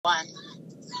One.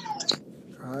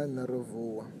 Hayi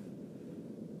narovuwa.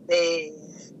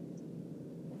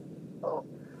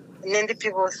 Nende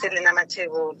people selling na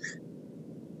matebula.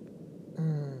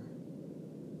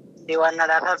 Ndiwana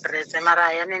lapha breze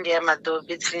mara yani ndiya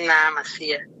madobi tsina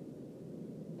masiya.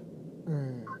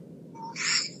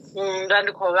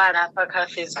 Ndandikho lapha kha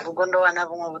Facebook ndo wana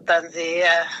vhuṅwe vhuṱanzi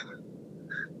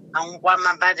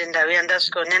ankwama badi ndavhuya nda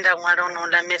swika hune nda ṅwala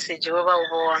honouḽa message wo vha u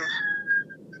vhona.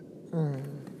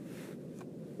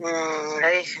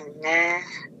 Hei nṋe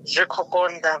zwi khou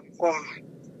konḓa vhukuma.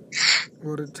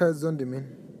 Uri thaidzo ndi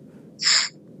mini?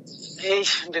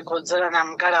 Ndi khou dzula na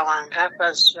mukala wanga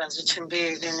hafha zwithu a zwi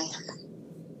tshimbili ni.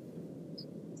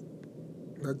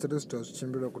 Nga tsiri zwithu a zwi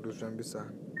tshimbila kuto zwi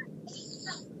ambisana.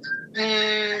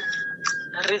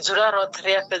 Ri dzula roṱhe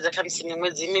ri a fhedza kha musi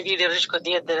miṅwedzi mivhili ri tshi khou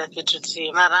ḓi eḓela fhethu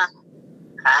thihi mara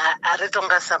a ri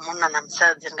tonga sa munna na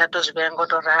musadzi ri nga to zwi vhea ngo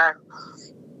to ralo.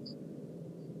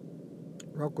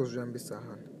 Vha khou zwi ambisa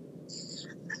hani?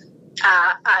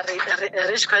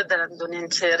 Ri tshi khou eḓela nḓuni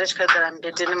nthihi ri tshi khou eḓela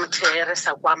mmbeteni muthihi ri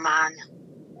sa kwamana.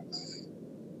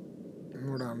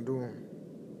 Mulandu?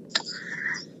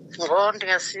 Ngoho ndi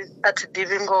nga si a thi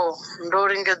ḓivhi ngoho ndo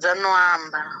lingedza no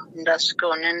amba nda swika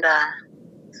hune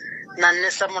na nṋe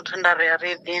sa muthu nda ri a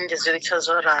ri ḓi ndi zwi litsha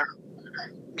zwo ralo.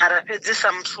 Mara fhedzi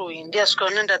sa muthu ndi a swika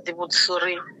hune nda ḓivhudzisa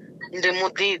uri ndi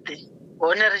muḓiḓi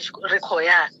hone ri khou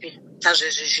yafhi na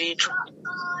zwezwi zwithu.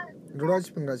 Ndi lwa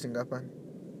tshifhinga tshingafhani?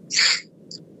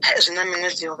 Zwi na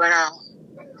miṅwedzi yo vhalaho.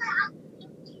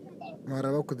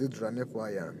 Mara vha khou ḓi dzula hanefho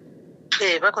hayani?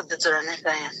 Vha khou ḓi dzula hanefho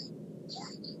hayani.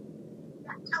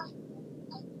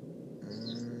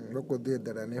 Vha khou ḓi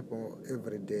eḓela hanefho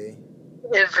everyday?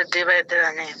 Everyday vha eḓela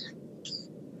hanefho.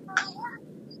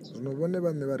 Zwino vhone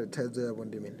vhaṋe vha ri thaidzo yavho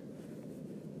ndi mini?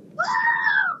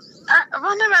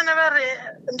 Vhone vhane vha ri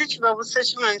ndi tshi vha vhudzisa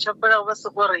tshifhingani tsho fhelaho vha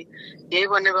sokou ri hei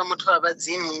vhone vha muthu wa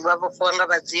vhadzimu vha vhofhiwa nga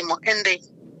vhadzimu ende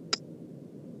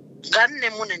nga nṋe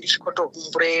muṋe ndi tshi khou tou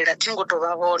humbulela thi ngo tou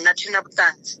vha vhona thi na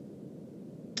vhuṱanzi.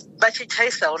 Vha tshi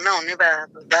tshaisa hona hune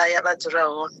vha ya vha dzula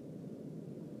hone.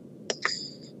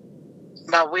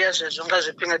 Vha vhuya zwezwo nga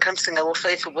zwifhinga kha musi nga vho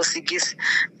 5 vho 6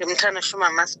 ndi muthu ano shuma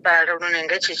masipala lune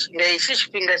nga hetshi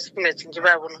tshifhinga tshinzhi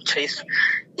vha vha vho no tshaisa.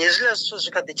 Hezwiḽa zwithu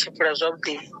zwi kha ḓi tshimbila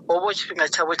zwavhuḓi hovho tshifhinga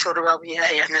tshavho tsha uri vha vhuye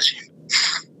hayani zwino.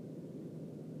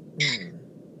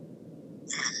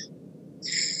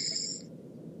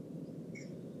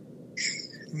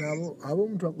 Navho havho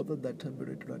muthu a khou ṱoḓa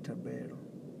thabelo itela thabelo.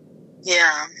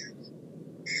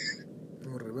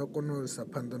 Uri vha kone u isa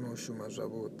phanḓa na u shuma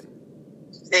zwavhuḓi.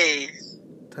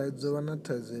 Thaidzo vha na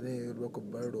thaidzo ine vha khou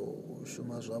balelwa u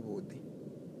shuma zwavhuḓi.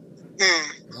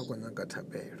 Vha khou nyaga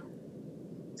thabelo.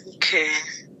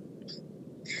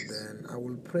 Then I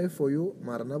will pray for you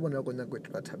mara na vhone vha khou nyaga u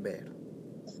itela thabelo.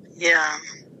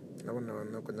 Na vhone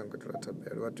vha khou nyaga u itela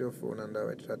thabelo vha tea u founa nda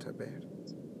vha itela thabelo.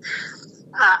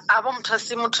 Avho muthu a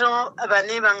si muthu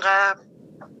vhane vha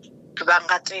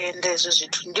nga tenda hezwo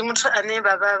zwithu. Ndi muthu ane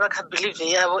vha vha kha believe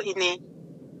yavho ine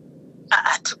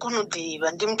a thi koni u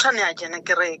ḓivha. Ndi muthu ane a dzhena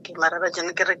kereke mara vha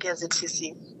dzhena kereke ya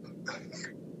ZTC.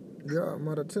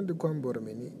 Mara thi ndi khou amba uri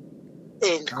mini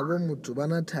havho muthu vha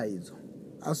na thaidzo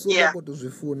a si uri vha khou tou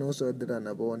zwi funa u sa eḓela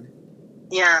na vhone.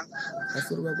 A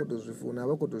si uri vha khou tou zwi funa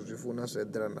vha khou tou zwi funa sa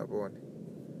eḓela na vhone.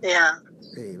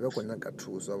 Vha khou nyaga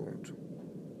thuso havho muthu.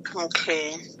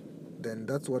 Then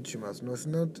that's what you must know.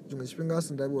 Tshiṅwe tshifhinga a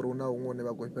si ndavhi uri hu na huṅwe hune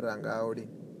vha khou fhira ngaho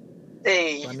lini.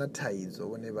 Vha na thaidzo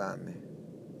vhone vhaṋe.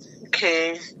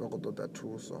 Vha khou ṱoḓa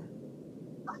thuso.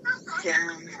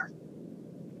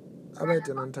 A vha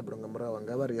ite noni thabelo nga murahu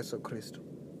hanga vha ri Yesu Kristo.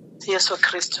 Yesu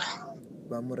Kristo.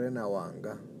 Vha murena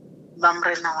wanga. Vha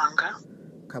murena wanga.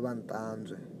 Kha vha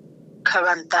nṱanzwe. Kha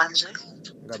vha nṱanzwe.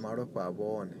 Nga malofha a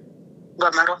vhone.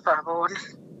 Nga malofha a vhone.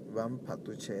 Vha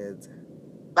mphaṱutshedze.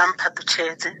 Vha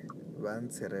mphaṱutshedze. Vha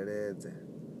ntsireledze.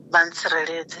 Vha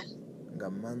ntsireledze. Nga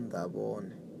maanḓa a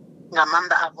vhone. Nga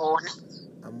maanḓa a vhone.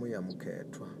 A muya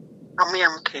mukhethwa. A muya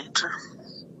mukhethwa.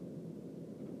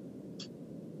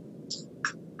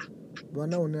 Vha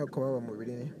na hune a khou vhavha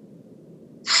muvhilini?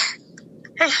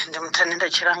 Ndi muthu ane nda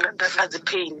tshila nga dzi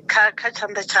pain kha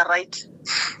tshanḓa tsha right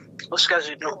u swika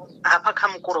zwino hafha kha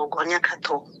mukulo u gonya kha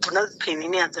ṱhoho hu na dzi pain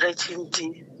ine ya dzula i tshi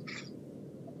ndia.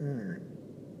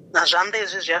 Na zwanḓa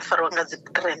hezwi zwi a fariwa nga dzi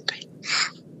cramp.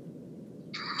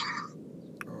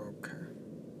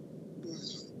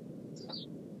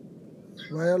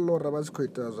 Vha ya ḽora vha tshi khou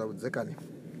ita zwa vhudzekani?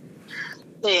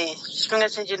 Tshifhinga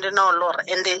tshinzhi ndi na u ḽora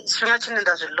ende tshifhinga tshine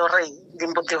nda zwi ḽora ndi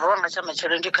mbo ḓi vuwa nga tsha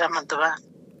matshelo ndi khou ya maḓuvhani.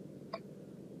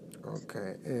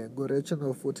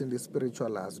 Goretsho futhi ndi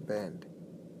spiritual husband.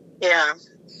 Yeah.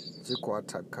 Tshi khou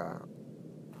athakha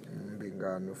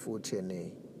mbingano futhi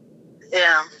eneyi.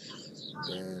 Yeah.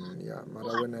 Then yeah,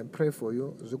 mara when I pray for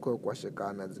you, zuko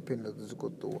kwashekana zipenda zuko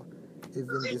tua.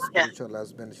 Even this spiritual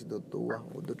husband she do tua,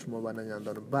 udo tumobana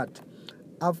nyandano. But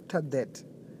after that,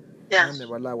 I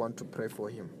never want to pray for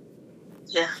him.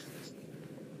 Yeah.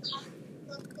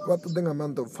 What the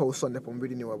amount of house on the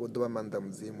pombidi ni wabudu amanda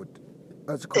mzimu.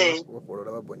 That's called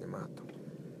wapolora wabonye mato.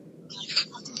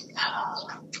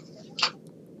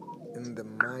 In the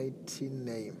mighty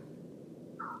name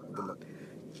of the Lord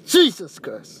Jesus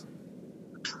Christ,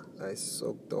 I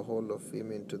soak the whole of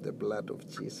him into the blood of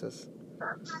Jesus,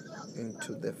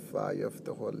 into the fire of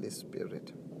the Holy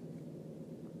Spirit.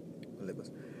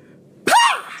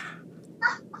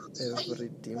 Every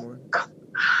demon,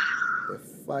 the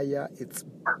fire, it's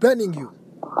burning you.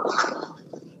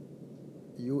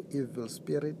 You evil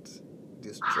spirit,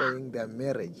 destroying their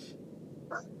marriage.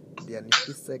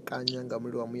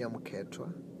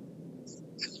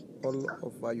 All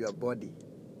over your body.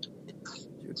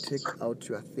 You take out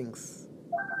your things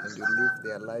and you live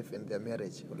their life and their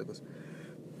marriage. Holy Ghost.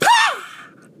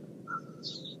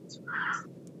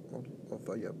 All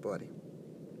over your body.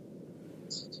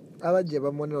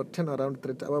 Abajeba monero 10 around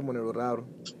 3 aba monero raro.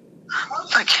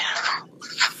 Okay.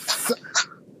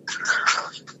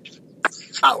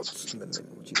 Out in the name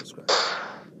of Jesus Christ.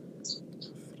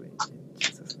 Free in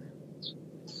Jesus' name.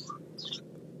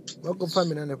 Welcome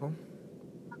family nepo.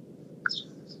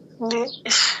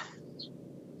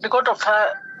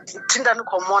 Ndikotofa tinda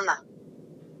ndikomona.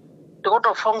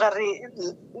 Ndikotofa ngari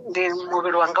ndi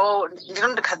muviri wanga ndino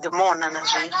ndikadimona na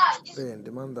zvinhu.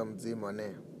 Ndimanda mdzima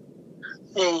ne.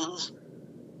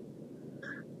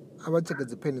 Abacheka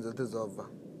dzipeni dzote zobva.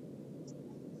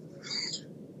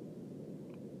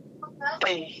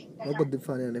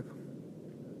 Wakudifanya nepo.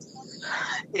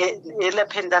 Ile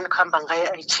penda ndikhamba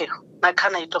ngayo ayichiro.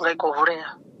 Nakhana itonga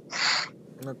ikovuleya.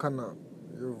 Nakhana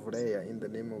yovuleya in the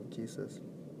name of Jesus.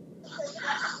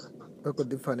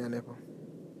 Wakudifanya nepo.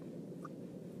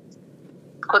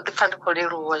 Kodifana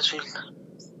koleruwa zvinhu.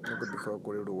 Wakudifana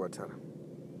koleruwa tara.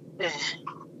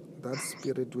 That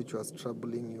spirit which was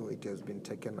troubling you, it has been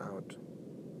taken out.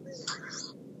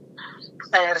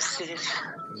 I receive.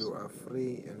 You are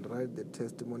free, and write the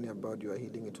testimony about your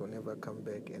healing. It will never come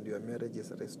back, and your marriage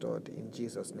is restored in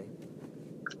Jesus' name.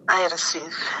 I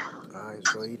receive. I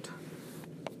saw it.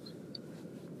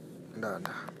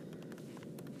 Nada.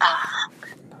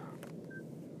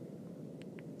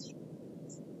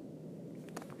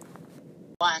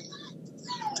 One.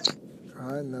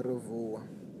 Narovuwa.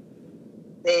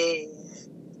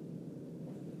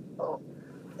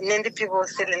 Nendi people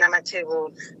selling a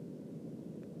material.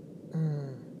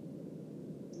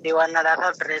 They want to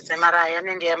have bread. Mariah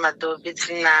and the Amado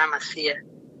between Namasia.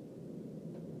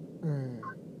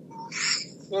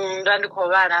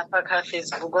 Randikovana paka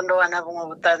Facebook ndo wanavunga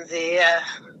butanzia.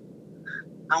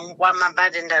 Angwa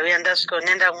mabadi ndawe ndasko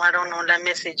nenda mwaro nonda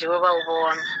message oba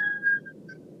ubona.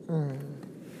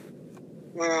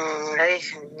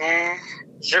 Ne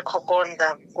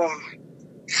zikokonda kum.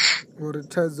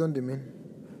 Uritazo ndimini.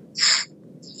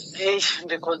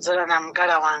 Ndikodzera na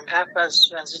mugara wanga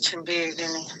pazichimbiri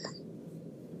ni.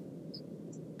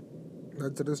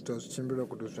 Natsiristo chimbira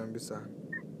kutozvambisa.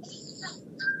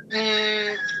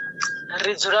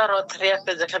 Ridzura rotri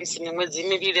yapedza kamsini mwedzi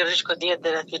miviri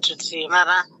richikodiedera fituti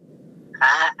mara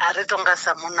aritonga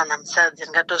samuna namusadzi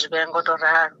ngatozviva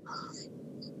ngotoraro.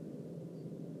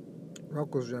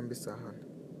 Vakuzvambisa hana.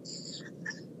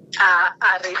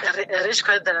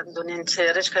 Richikoedera ndoni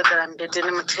nte richikoedera mbeti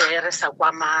nimuthere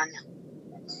sakwamanya.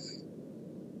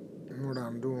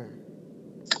 Murandu.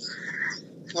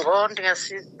 Ngo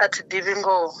ndingasi ati divi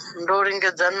ngo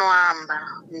ndoringedza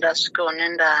noamba ndasvika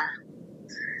une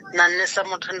nanesa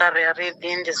muthu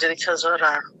ndariyaridi ndizviri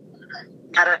chazvoraro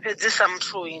ndarapedzisa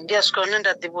muthu uyu ndiyasvika une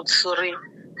ndadibudzisa uri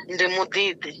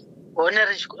ndimudhidhi hone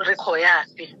riko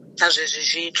yapi nazvezvi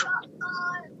zvitu.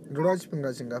 Ndorwa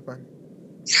chipinga chingapani?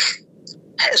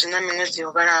 Zvina mimwedzi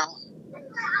yovalawo.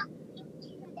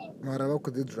 Mara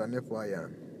vakudzidzira nepo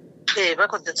ayani?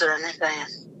 Vakudzidzira nepo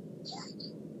ayani.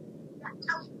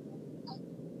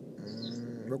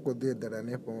 Vakudzidzira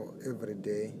nepo every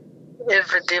day?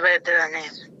 Every day vaedzera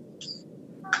nepo.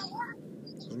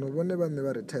 Unovone vane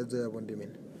vari taidzo yavo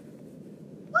ndimini?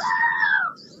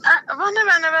 Vone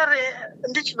vane vari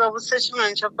ndichivavutsa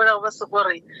chimwe ndichapera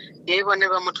vasokori yeivone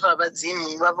vamuthu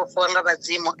vavadzimu vavofuwa nga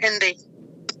vadzimu ende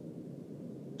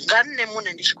ngani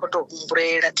nemune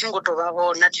ndichikotohumburera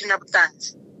tingotovavona tina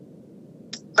butanzi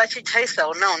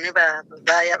vachichaisawo nawo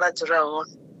nevaya vadzura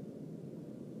hone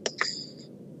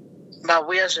vha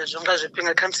vhuya zwezwo nga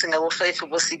zwifhinga kha musi nga vho 5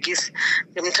 vho 6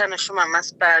 ndi muthu ano shuma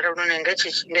masipala lune nga hetshi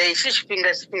tshifhinga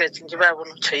tshinzhi vha vho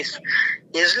no tshaisa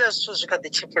hezwiḽa zwithu zwi kha ḓi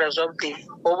tshimbila zwavhuḓi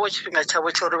hovho tshifhinga tshavho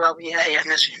tsha uri vha vhuye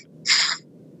hayani zwino.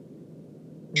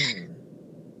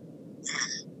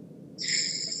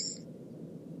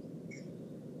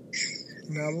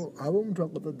 navho havho muthu a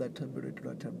khou ṱoḓa thabelo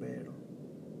itela thabelo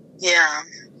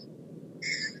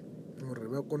uri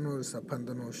vha kone u isa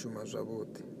phanḓa na u shuma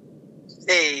zwavhuḓi.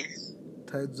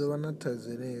 Thaidzo vha na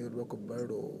thaidzo eneyo uri vha khou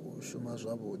balelwa u shuma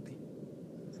zwavhuḓi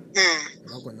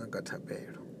vha khou nyaga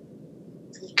thabelo.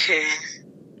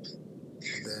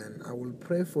 Then I will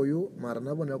pray for you mara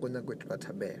na vhone vha khou nyaga u itela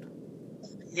thabelo.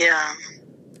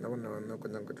 Na vhone vha khou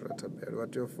nyaga u itela thabelo vha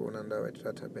tea u founa nda vha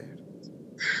itela thabelo.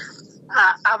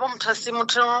 Avho muthu a si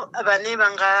muthu vhane vha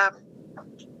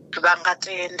nga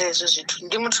tenda hezwo zwithu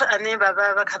ndi muthu ane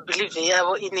vha kha believe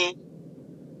yavho ine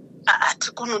a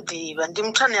thi koni u ḓivha ndi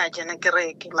muthu ane a dzhena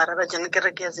kereke mara vha dzhena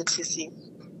kereke ya ZTC.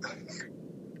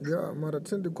 Mara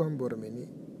thi ndi khou amba uri mini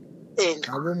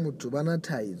havho muthu vha na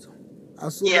thaidzo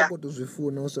a si uri vha khou tou zwi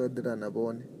funa u sa eḓela na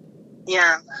vhone.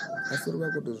 A si uri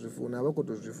vha khou tou zwi funa a vha khou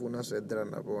tou zwi funa u sa eḓela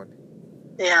na vhone.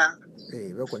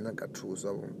 Vha khou nyaga thuso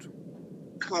havho muthu.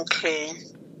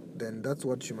 Then that's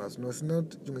what you must know. It's not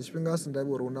tshiṅwe tshifhinga a si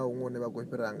ndavhi uri hu na huṅwe hune vha khou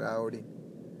fhira ngaho lini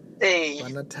vha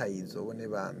na thaidzo vhone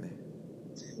vhaṋe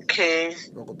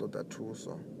vha khou ṱoḓa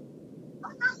thuso.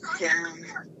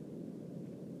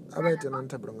 A vha ite noni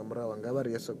thabelo nga murahu wanga vha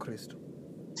ri Yesu Kristo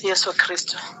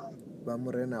vha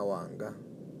murena wanga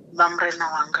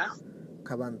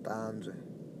kha vha nṱanzwe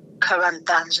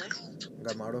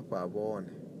nga malofha a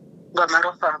vhone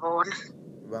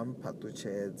vha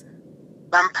mphaṱutshedze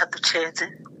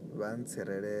vha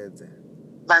ntsireledze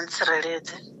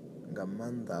nga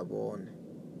maanḓa a vhone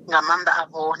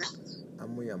a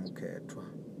muya mukhethwa.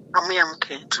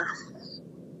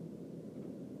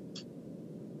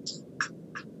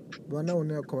 Vhana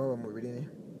hune a khou vha muvhilini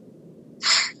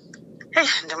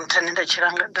ndi muthu ane nda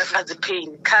tshila nga dzi pain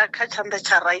kha tshanḓa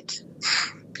tsha right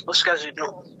u swika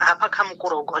zwino hafha kha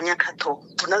mukulo u gonya kha ṱhoho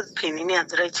hu na dzi pain ine ya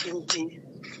dzula i tshi ndia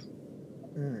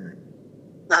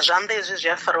na zwanḓa hezwi zwi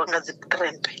a fariwa nga dzi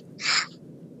cramp.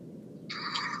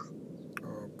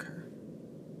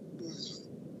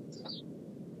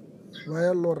 Vha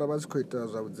ya ḽora vha tshi khou ita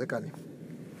zwa vhudzekani.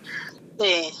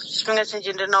 Tshifhinga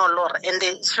tshinzhi ndi na u ḽora ende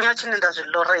tshifhinga tshine nda zwi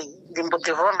ḽora ndi mbo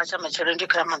ḓi vuwa nga tsha matshelo ndi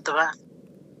khou ya maḓuvhani.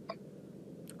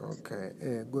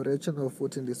 Ngori hetsho no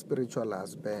futhi ndi spiritual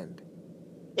husband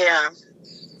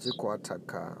tshi khou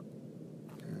athakha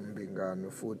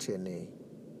mbingano futhi eneyi.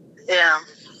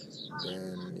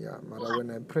 Then mara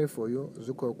when I pray for you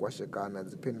zwi khou kwashekana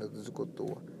dzi pheni dzi khou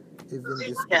ṱuwa even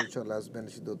this spiritual husband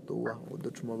tshi ḓo ṱuwa hu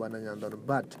ḓo thoma vha na nyanḓano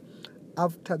but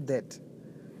after that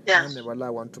I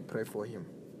want to pray for him.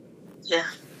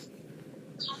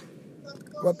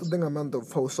 Vha ṱoḓe nga maanḓa u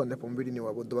pfa u swa hanefho muvhilini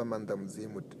wavho ḓuvha maanḓa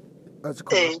mudzimu a tshi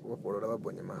khou vhofholola vha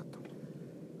bonye maṱo.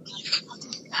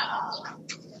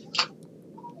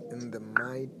 In the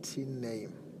mighty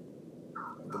name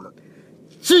of the Lord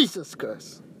Jesus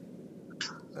Christ,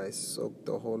 I soak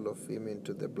the whole of him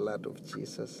into the blood of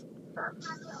Jesus,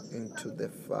 into the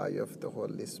fire of the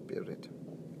Holy Spirit.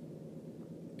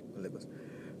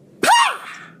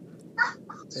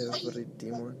 Every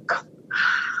demon,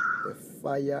 the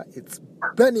fire, it's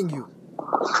burning you.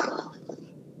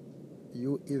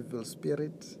 You evil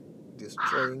spirit,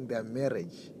 destroying their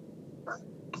marriage.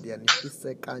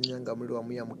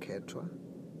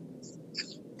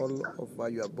 All over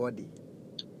your body.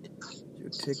 You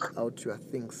take out your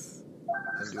things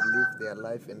and you live their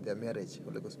life and their marriage.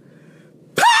 Holy Ghost.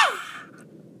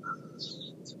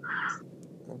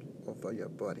 All over your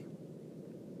body.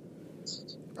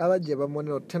 Abaje ba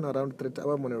monelo 10 around 3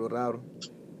 aba monelo raro.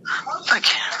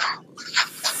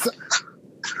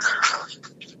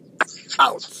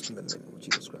 Out in the name of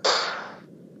Jesus Christ.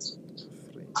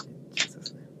 Free in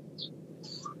Jesus' name.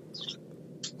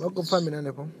 Wako family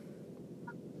nanepo.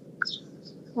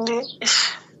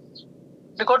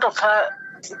 Ndi khou tou pfa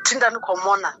thinda ndi khou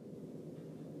mona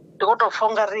ndi khou tou pfa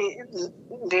ungari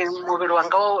ndi muvhili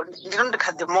wanga ndi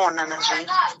kha ḓi mona na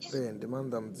zwino. Ndi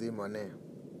maanḓa mudzimu aneyo.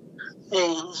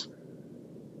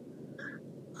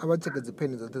 A vha tsheke dzi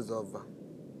pheni dzoṱhe dzo bva.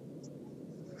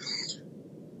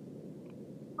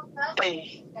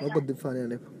 Vha khou ḓi pfa hani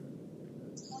hanefho?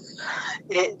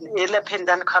 Heiḽa pheni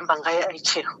nda ndi khou amba ngayo a i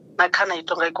tsheho na khana i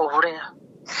tonga i khou vulea.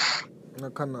 Na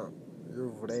khana yo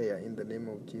vulea in the name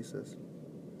of Jesus.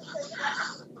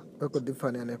 Vha khou ḓi pfa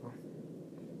hani hanefho?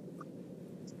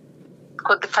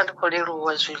 Khou ḓi pfa ndi khou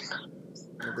leluwa zwino.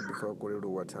 Vha khou ḓi pfa vha khou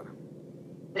leluwa Thara.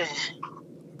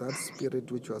 That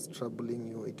spirit which was troubling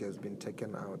you, it has been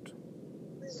taken out.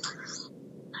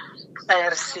 I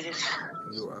receive.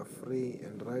 You are free,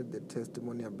 and write the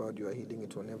testimony about your healing.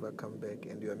 It will never come back,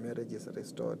 and your marriage is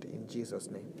restored in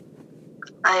Jesus' name.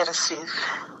 I receive.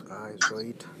 I saw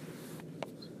it.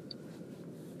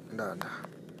 Ndanda.